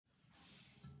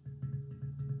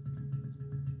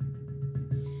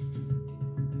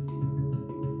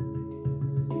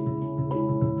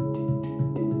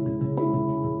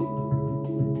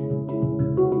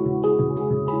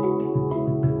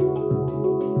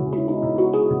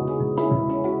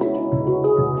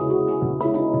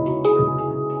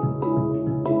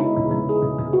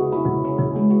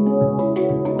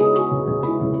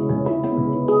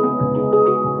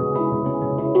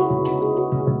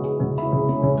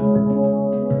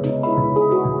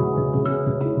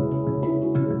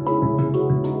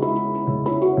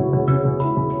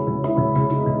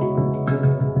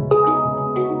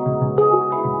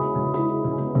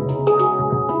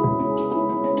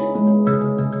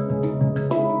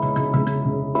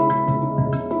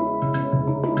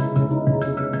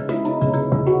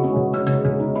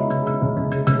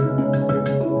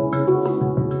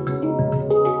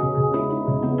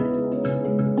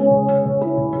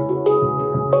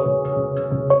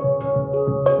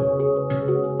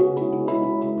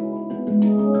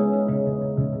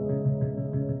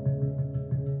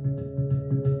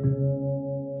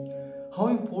How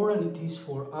important it is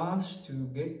for us to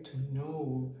get to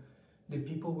know the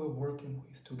people we're working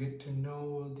with, to get to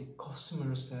know the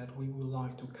customers that we would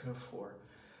like to care for.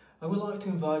 I would like to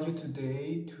invite you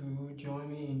today to join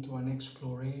me into an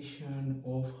exploration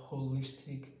of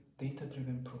holistic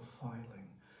data-driven profiling.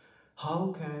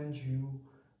 How can you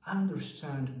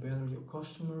understand better your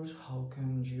customers? How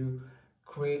can you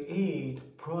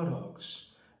create products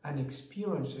and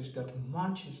experiences that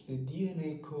matches the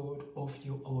DNA code of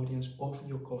your audience, of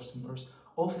your customers,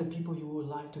 of the people you would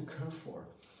like to care for?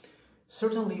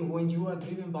 Certainly, when you are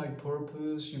driven by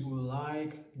purpose, you would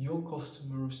like your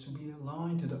customers to be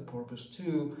aligned to that purpose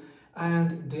too,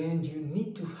 and then you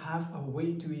need to have a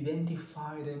way to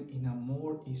identify them in a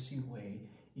more easy way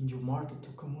in your market, to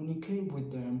communicate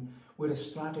with them with a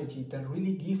strategy that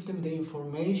really gives them the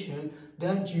information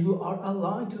that you are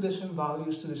aligned to the same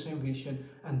values, to the same vision,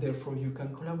 and therefore you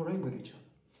can collaborate with each other.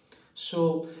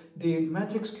 So the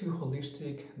MatrixQ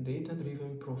Holistic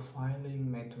Data-Driven Profiling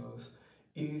Method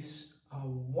is a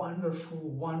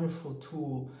wonderful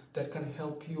tool that can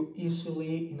help you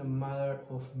easily, in a matter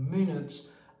of minutes,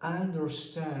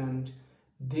 understand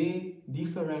the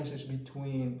differences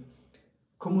between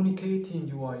communicating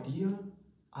your idea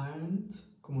and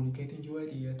communicating your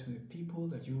idea to the people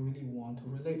that you really want to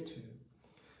relate to.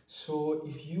 So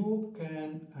if you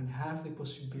can and have the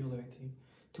possibility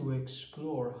to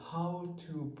explore how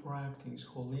to practice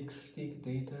holistic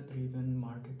data-driven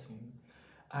marketing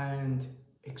and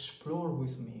explore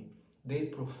with me the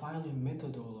profiling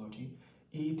methodology,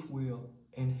 it will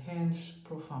enhance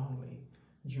profoundly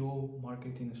your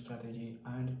marketing strategy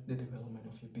and the development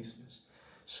of your business.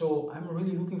 So I'm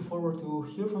really looking forward to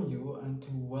hear from you and to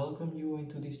welcome you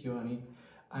into this journey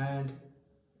and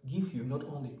give you not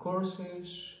only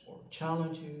courses or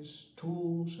challenges,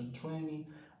 tools and training.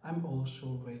 I'm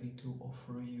also ready to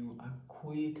offer you a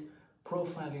quick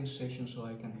profiling session so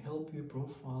I can help you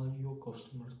profile your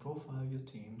customers, profile your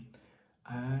team,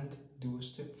 and do a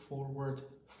step forward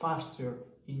faster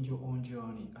in your own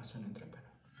journey as an entrepreneur.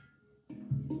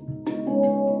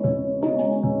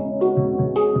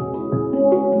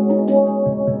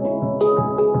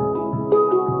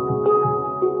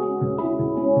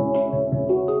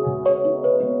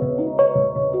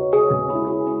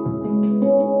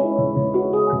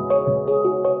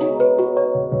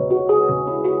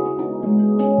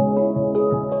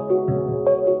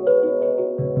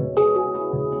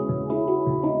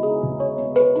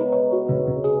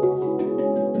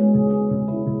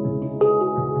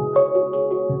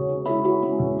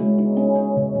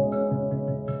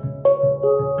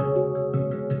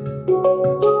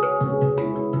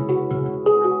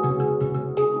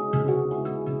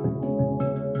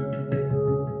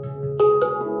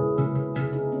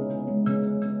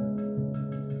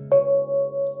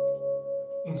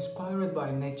 Inspired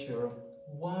by nature,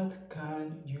 what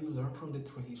can you learn from the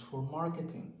trees for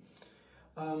marketing?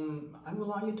 I would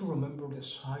like you to remember the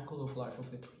cycle of life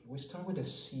of the tree. We start with a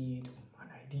seed, an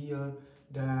idea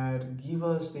that gives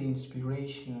us the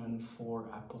inspiration for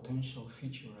a potential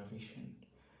future, a vision.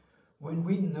 When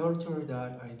we nurture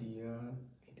that idea,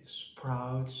 it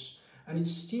sprouts and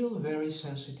it's still very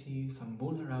sensitive and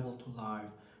vulnerable to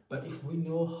life. But if we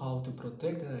know how to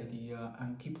protect that idea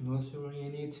and keep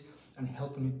nurturing it and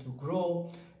helping it to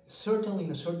grow, certainly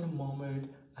in a certain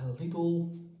moment, a little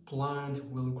plant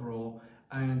will grow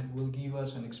and will give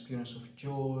us an experience of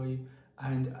joy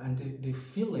and the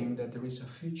feeling that there is a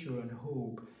future and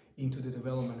hope into the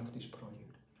development of this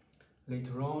project.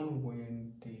 Later on,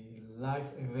 when the life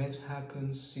events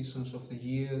happen, seasons of the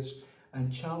years,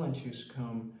 and challenges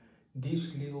come,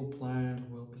 this little plant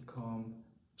will become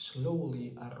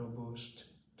slowly a robust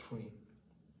tree.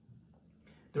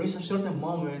 There is a certain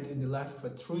moment in the life of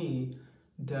a tree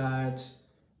that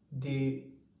the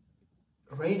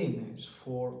readiness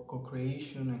for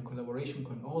co-creation and collaboration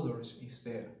with others is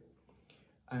there.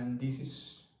 And this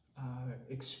is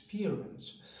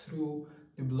experienced through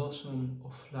the blossom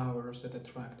of flowers that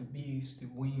attract the bees, the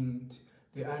wind,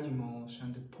 the animals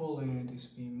and the pollen is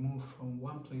being moved from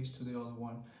one place to the other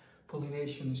one.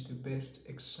 Pollination is the best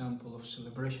example of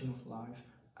celebration of life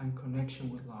and connection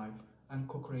with life and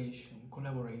co-creation,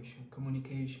 collaboration,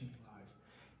 communication in life.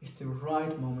 It's the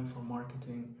right moment for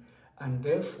marketing, and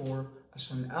therefore, as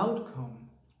an outcome,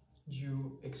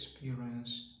 you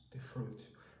experience the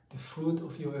fruit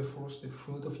of your efforts, the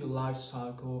fruit of your life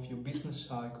cycle, of your business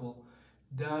cycle,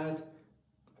 that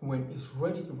when it's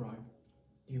ready to ripe,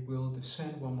 it will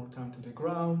descend one more time to the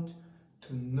ground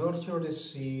to nurture the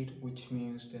seed, which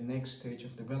means the next stage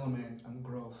of development and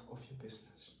growth of your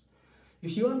business.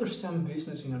 If you understand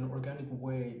business in an organic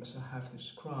way, as I have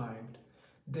described,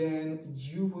 then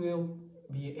you will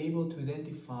be able to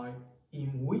identify in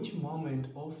which moment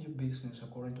of your business,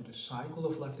 according to the cycle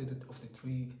of life of the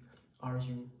tree, are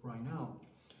you right now.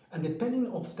 And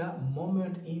depending on that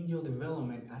moment in your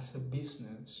development as a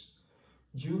business,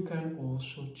 you can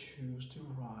also choose the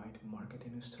right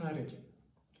marketing strategy.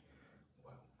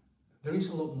 Well, there is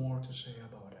a lot more to say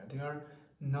about that. There are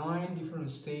 9 different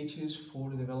stages for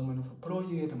the development of a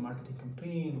project, a marketing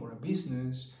campaign, or a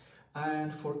business,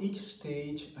 and for each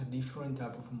stage, a different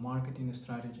type of marketing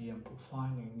strategy and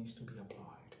profiling needs to be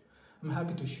applied. I'm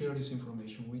happy to share this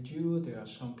information with you. There are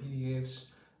some PDFs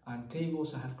and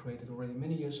tables I have created already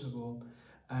many years ago,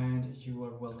 and you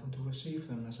are welcome to receive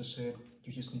them. As I said,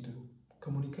 you just need to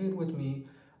communicate with me,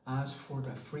 ask for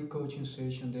the free coaching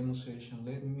session, demo session.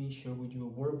 Let me share with you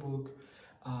a workbook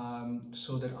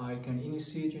so that I can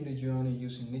initiate you in the journey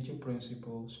using nature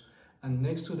principles, and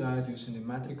next to that, using the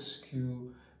Matrix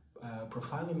Q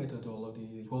profiling methodology,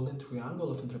 the golden triangle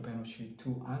of entrepreneurship,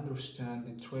 to understand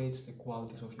the traits, the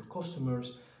qualities of your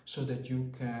customers, so that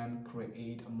you can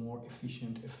create a more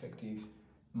efficient, effective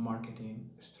marketing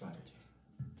strategy.